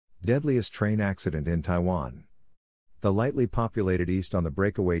Deadliest train accident in Taiwan. The lightly populated east on the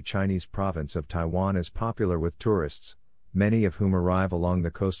breakaway Chinese province of Taiwan is popular with tourists, many of whom arrive along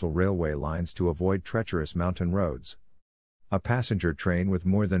the coastal railway lines to avoid treacherous mountain roads. A passenger train with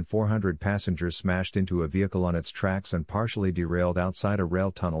more than 400 passengers smashed into a vehicle on its tracks and partially derailed outside a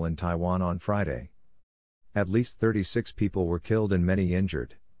rail tunnel in Taiwan on Friday. At least 36 people were killed and many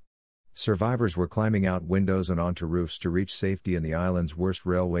injured. Survivors were climbing out windows and onto roofs to reach safety in the island's worst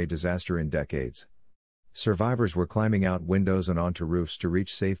railway disaster in decades. Survivors were climbing out windows and onto roofs to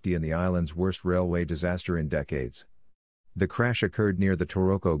reach safety in the island's worst railway disaster in decades. The crash occurred near the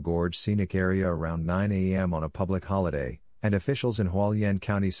Toroko Gorge scenic area around 9 a.m. on a public holiday, and officials in Hualien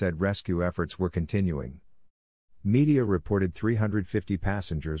County said rescue efforts were continuing. Media reported 350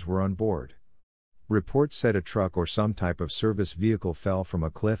 passengers were on board. Reports said a truck or some type of service vehicle fell from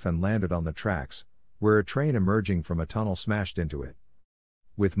a cliff and landed on the tracks, where a train emerging from a tunnel smashed into it.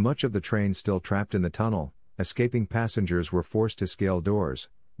 With much of the train still trapped in the tunnel, escaping passengers were forced to scale doors,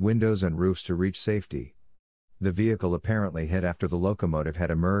 windows and roofs to reach safety. The vehicle apparently hit after the locomotive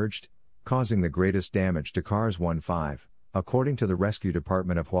had emerged, causing the greatest damage to cars 1-5, according to the rescue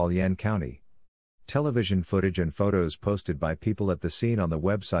department of Hualien County. Television footage and photos posted by people at the scene on the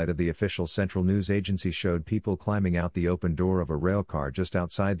website of the official Central News Agency showed people climbing out the open door of a rail car just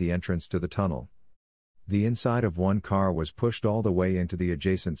outside the entrance to the tunnel. The inside of one car was pushed all the way into the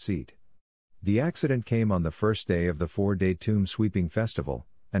adjacent seat. The accident came on the first day of the 4-day Tomb Sweeping Festival,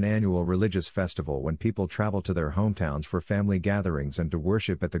 an annual religious festival when people travel to their hometowns for family gatherings and to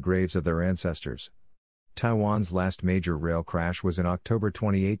worship at the graves of their ancestors. Taiwan's last major rail crash was in October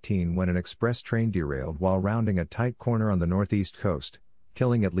 2018 when an express train derailed while rounding a tight corner on the northeast coast,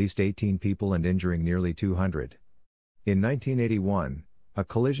 killing at least 18 people and injuring nearly 200. In 1981, a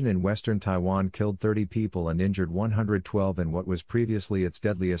collision in western Taiwan killed 30 people and injured 112 in what was previously its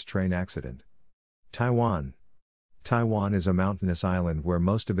deadliest train accident. Taiwan is a mountainous island where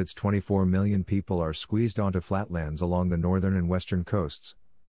most of its 24 million people are squeezed onto flatlands along the northern and western coasts.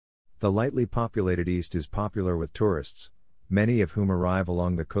 The lightly populated east is popular with tourists, many of whom arrive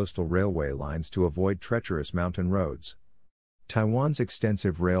along the coastal railway lines to avoid treacherous mountain roads. Taiwan's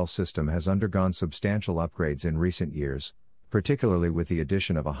extensive rail system has undergone substantial upgrades in recent years, particularly with the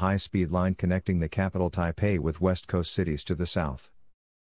addition of a high-speed line connecting the capital Taipei with West Coast cities to the south.